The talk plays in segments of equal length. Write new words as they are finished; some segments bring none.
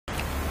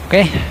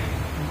Okay,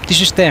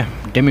 this is the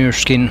Demir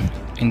skin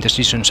in the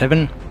Season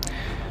 7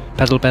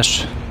 Battle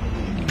Pass,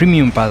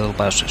 Premium Battle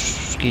Pass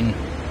skin.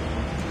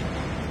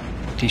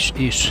 This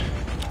is,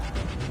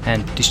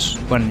 and this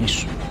one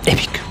is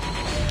epic.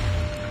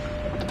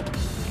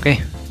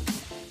 Okay,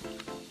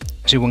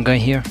 I see one guy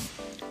here,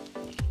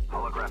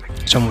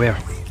 somewhere.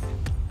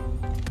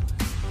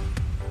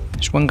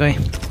 There's one guy.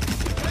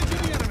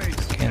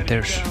 Okay, and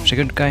there's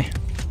second guy,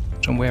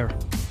 somewhere.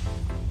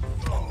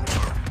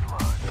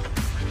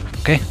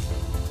 Okay,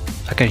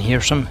 I can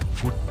hear some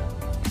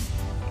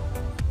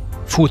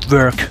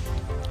footwork.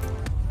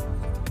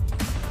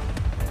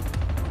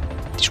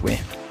 This way.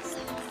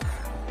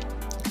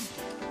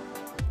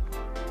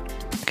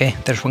 Okay,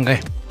 there's one guy.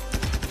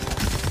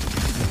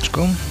 Let's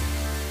go.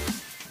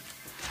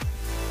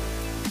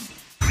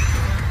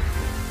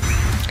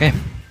 Okay.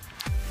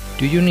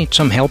 Do you need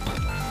some help?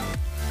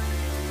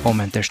 Oh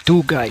man, there's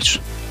two guys.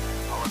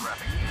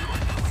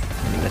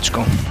 Let's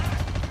go.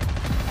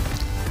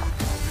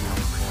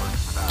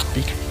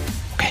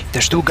 Okay,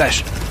 there's two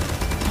guys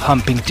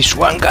humping this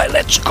one guy.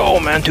 Let's go,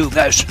 man. Two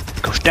guys.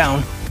 Goes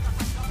down.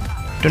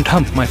 Don't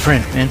hump my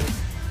friend, man.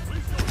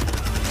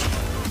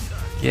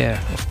 Yeah,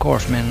 of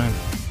course, man. I'm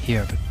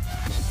here, but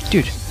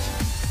dude,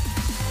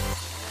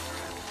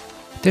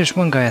 there's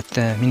one guy at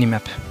the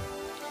minimap.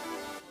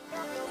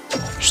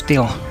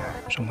 Still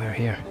somewhere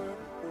here.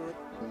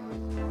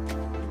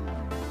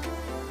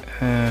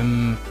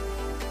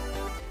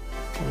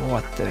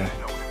 What the?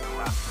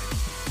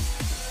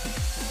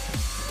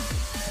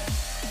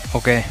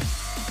 Okay.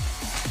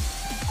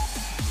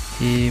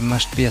 He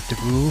must be at the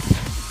roof.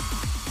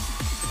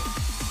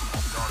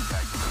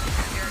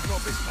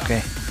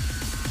 Okay.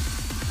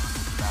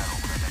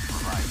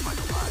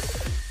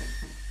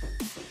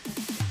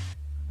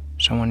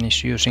 Someone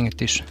is using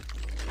this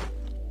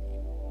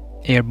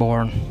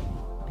airborne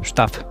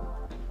stuff.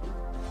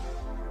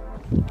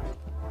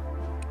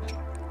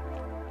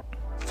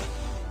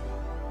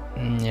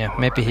 Yeah,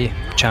 maybe he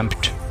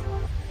jumped.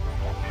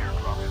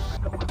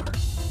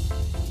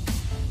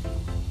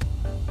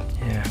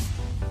 Yeah.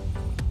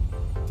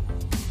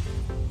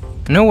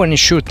 No one is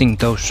shooting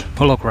those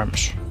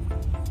holograms.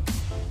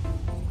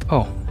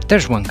 Oh,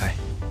 there's one guy.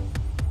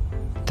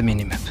 The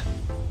minimap.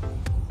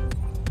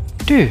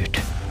 Dude!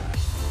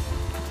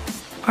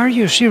 Are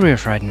you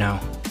serious right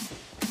now?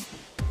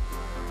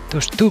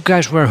 Those two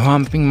guys were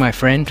humping my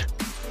friend.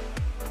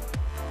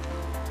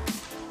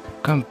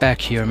 Come back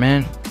here,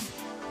 man.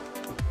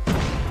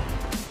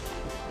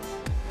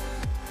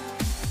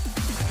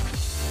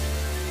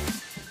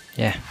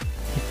 Yeah,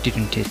 it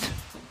didn't hit.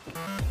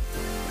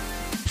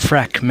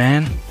 Frack,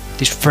 man.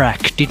 This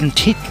frack didn't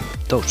hit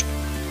those.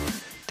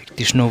 Take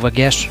this Nova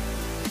gas.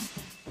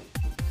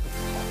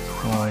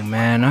 Oh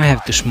man, I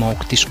have to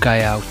smoke this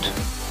guy out.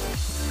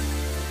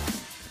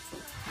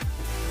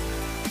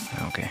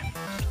 Okay.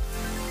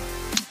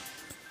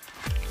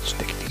 Let's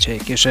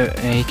take this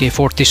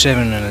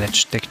AK-47 and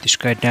let's take this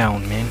guy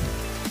down, man.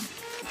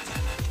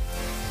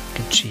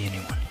 Can't see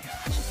anyone here.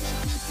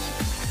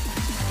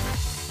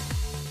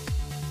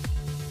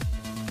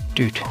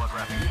 Dude.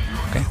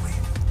 Okay.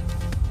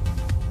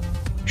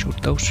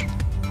 Shoot those.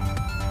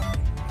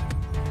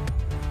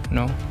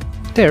 No.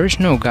 There is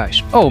no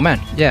guys. Oh man,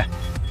 yeah.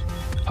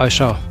 I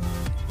saw.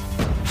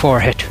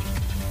 Forehead.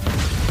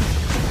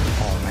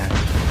 Oh man.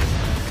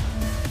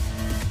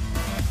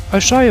 I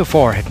saw your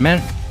forehead,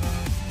 man.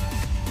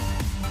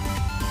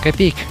 Okay,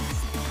 peek.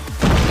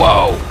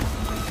 Whoa!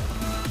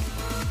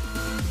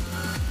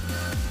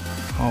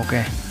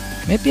 Okay.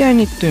 Maybe I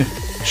need to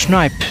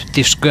snipe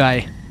this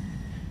guy.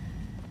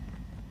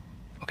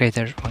 Okay,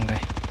 there's one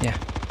guy. Yeah.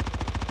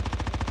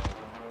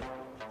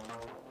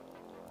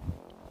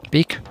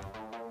 Peek.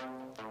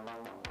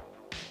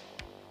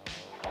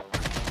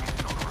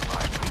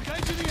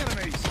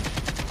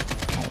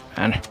 Oh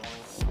man.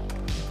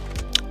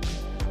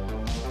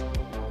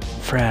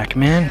 Frack,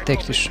 man.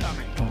 Take this.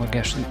 Oh, I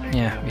guess.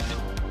 Yeah, with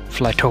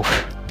flight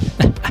over.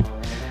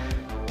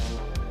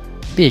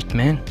 Peek,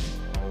 man.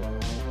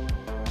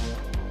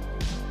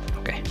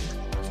 Okay.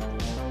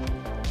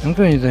 I'm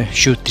going to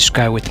shoot this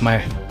guy with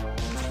my.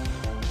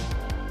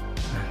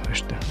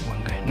 Where's the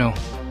one guy? No.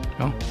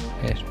 No?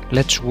 Yes.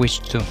 Let's switch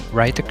to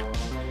right.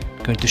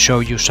 I'm going to show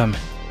you some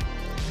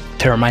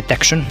thermite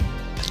action.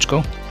 Let's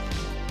go.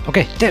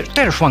 Okay,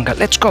 there's one guy.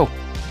 Let's go.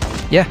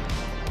 Yeah,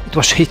 it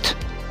was hit.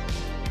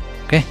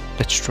 Okay,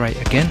 let's try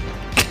again.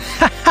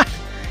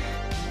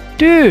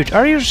 Dude,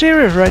 are you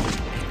serious right?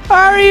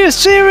 Are you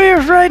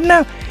serious right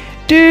now?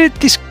 Dude,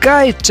 this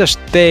guy just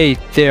stayed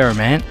there,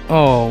 man.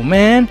 Oh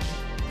man,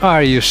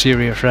 are you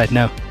serious right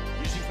now?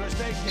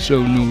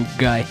 So noob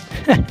guy.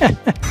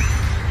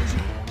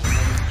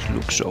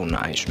 Looks so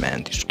nice,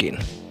 man, this skin.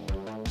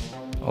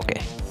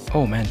 Okay.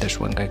 Oh man, there's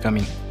one guy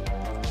coming.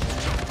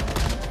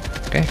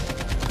 Okay.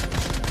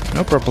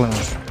 No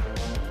problems.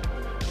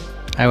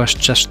 I was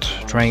just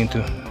trying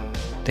to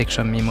take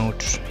some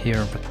emotes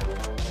here, but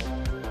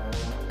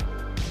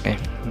okay.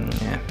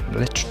 Yeah,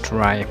 let's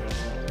try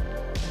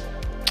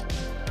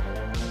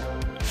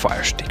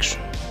fire sticks.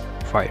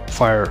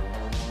 Fire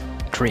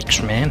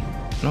tricks, man.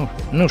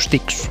 No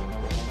sticks.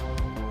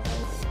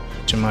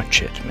 It's a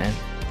machete, man.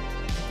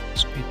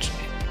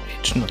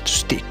 It's not a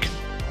stick.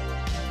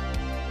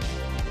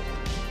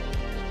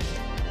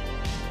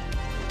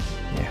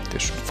 Yeah,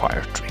 there's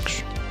fire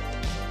tricks.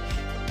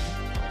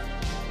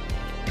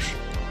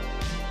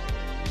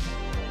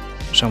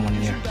 Someone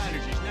near.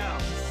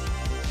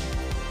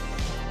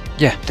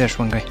 Yeah, there's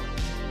one guy.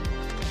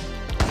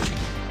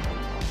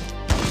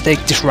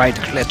 Take this right,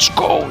 let's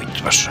go.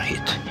 It was a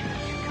hit.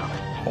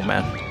 Oh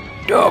man.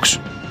 Dogs!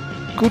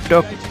 Good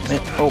dog.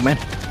 Man. Oh man.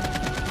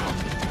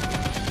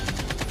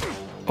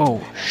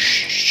 Oh,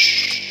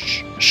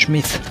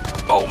 Smith.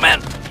 Oh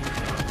man.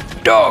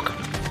 Dog!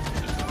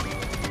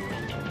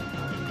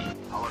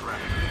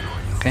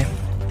 Okay.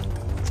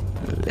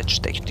 Let's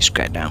take this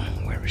guy down.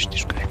 Where is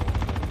this guy?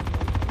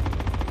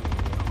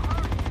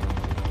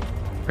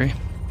 Okay.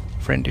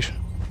 Friend is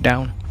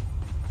down.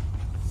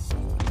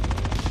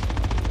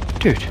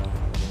 Dude,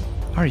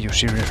 are you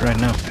serious right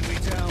now?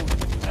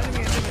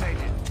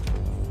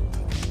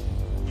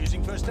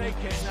 Using first aid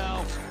kit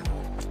now.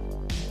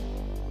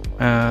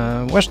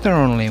 Was there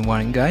only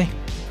one guy?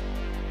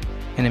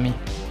 Enemy?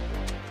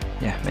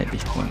 Yeah, maybe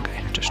one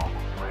guy. Just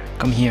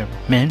come here,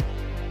 man.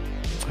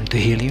 I'm going to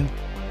heal you.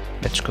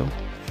 Let's go.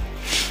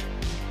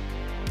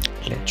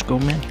 Let's go,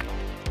 man.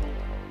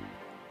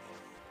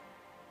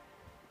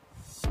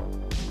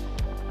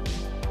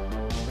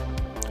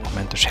 Oh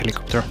man, there's a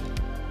helicopter.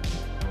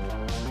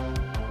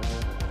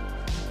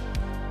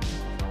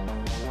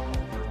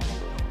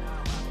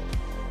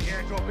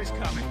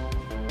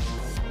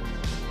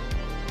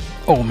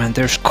 Oh man,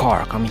 there's a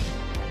car coming.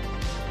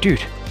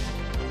 Dude.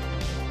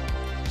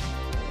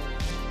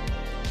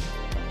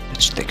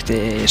 Let's take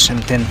the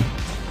SM-10.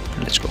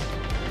 Let's go.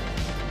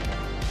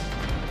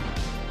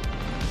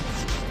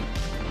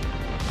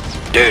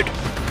 Dude!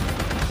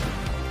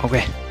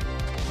 Okay.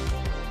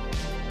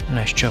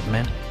 Nice job,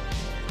 man.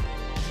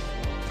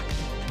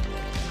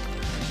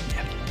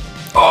 Yeah.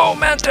 Oh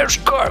man, there's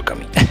a car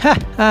coming.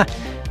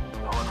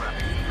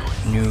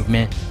 Noob,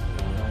 man.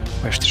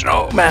 Where's this?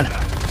 Oh man!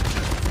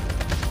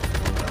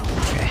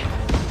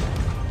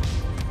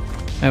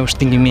 I was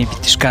thinking maybe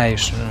this guy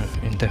is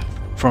in the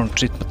front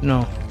seat, but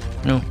no.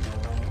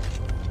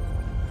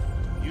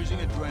 Using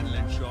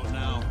adrenaline shot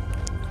now.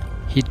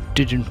 He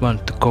didn't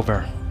want to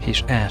cover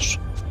his ass.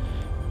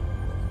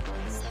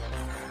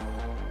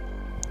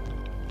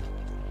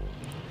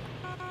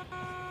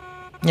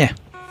 Yeah.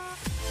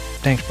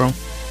 Thanks, bro.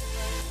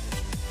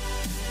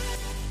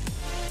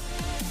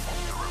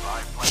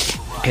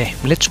 Okay,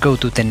 let's go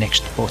to the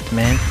next spot,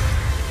 man.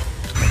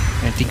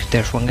 I think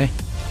there's one guy.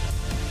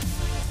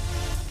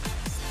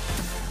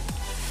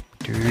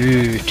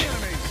 Dude,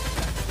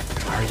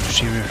 are you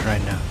serious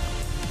right now?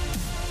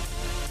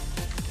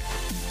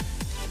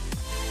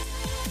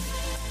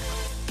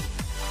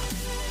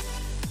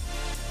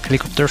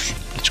 Helicopters,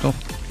 let's go.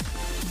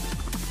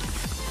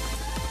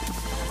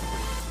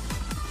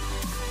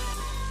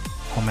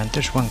 Oh man,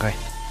 there's one guy.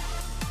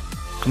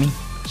 Come in,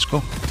 let's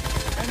go.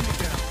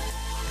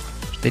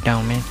 Stay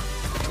down, man.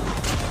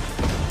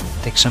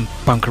 Take some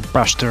bunker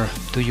buster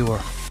to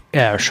your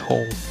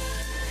asshole,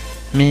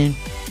 man.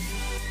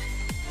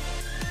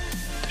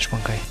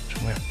 One guy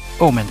somewhere.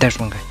 Oh man, there's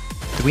one guy.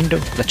 The window,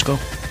 let's go.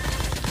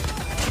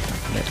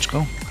 Let's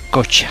go.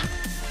 Gotcha.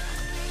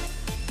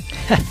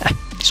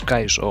 This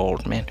guy is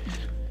old, man.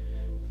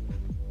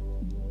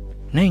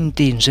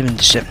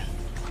 1977.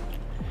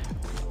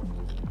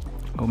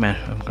 Oh man,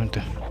 I'm going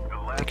to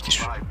take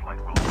this.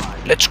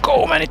 Let's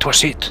go, man, it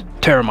was hit.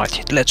 Termite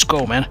hit, let's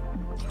go, man.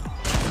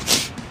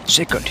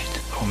 Second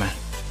hit. Oh man.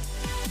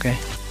 Okay.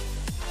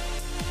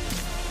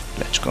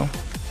 Let's go.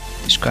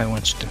 This guy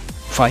wants to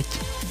fight.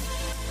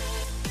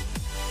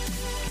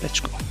 Let's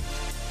go.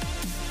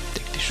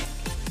 Take this.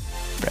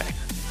 Frag.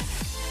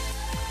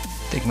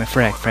 Take my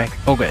frag.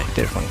 Okay,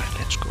 there's one guy.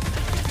 Let's go.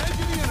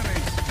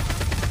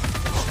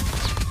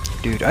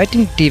 Dude, I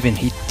didn't even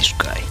hit this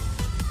guy.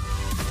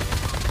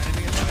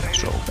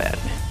 So bad,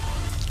 man.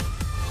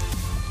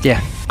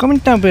 Yeah,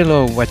 comment down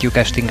below what you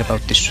guys think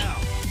about this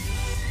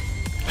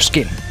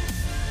skin.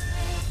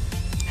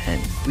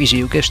 And we see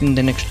you guys in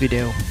the next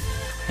video.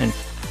 And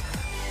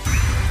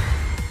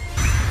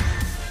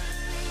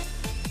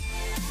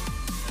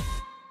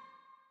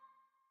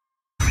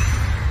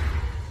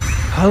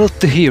Hall of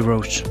the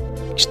Heroes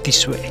is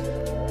this way.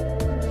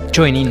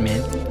 Join in,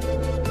 man.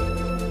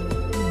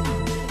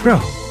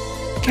 Bro,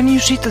 can you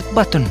see that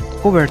button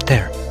over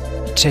there?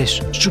 It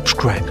says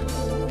subscribe.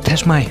 It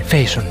has my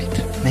face on it,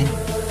 man.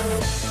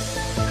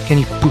 Can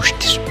you push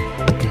this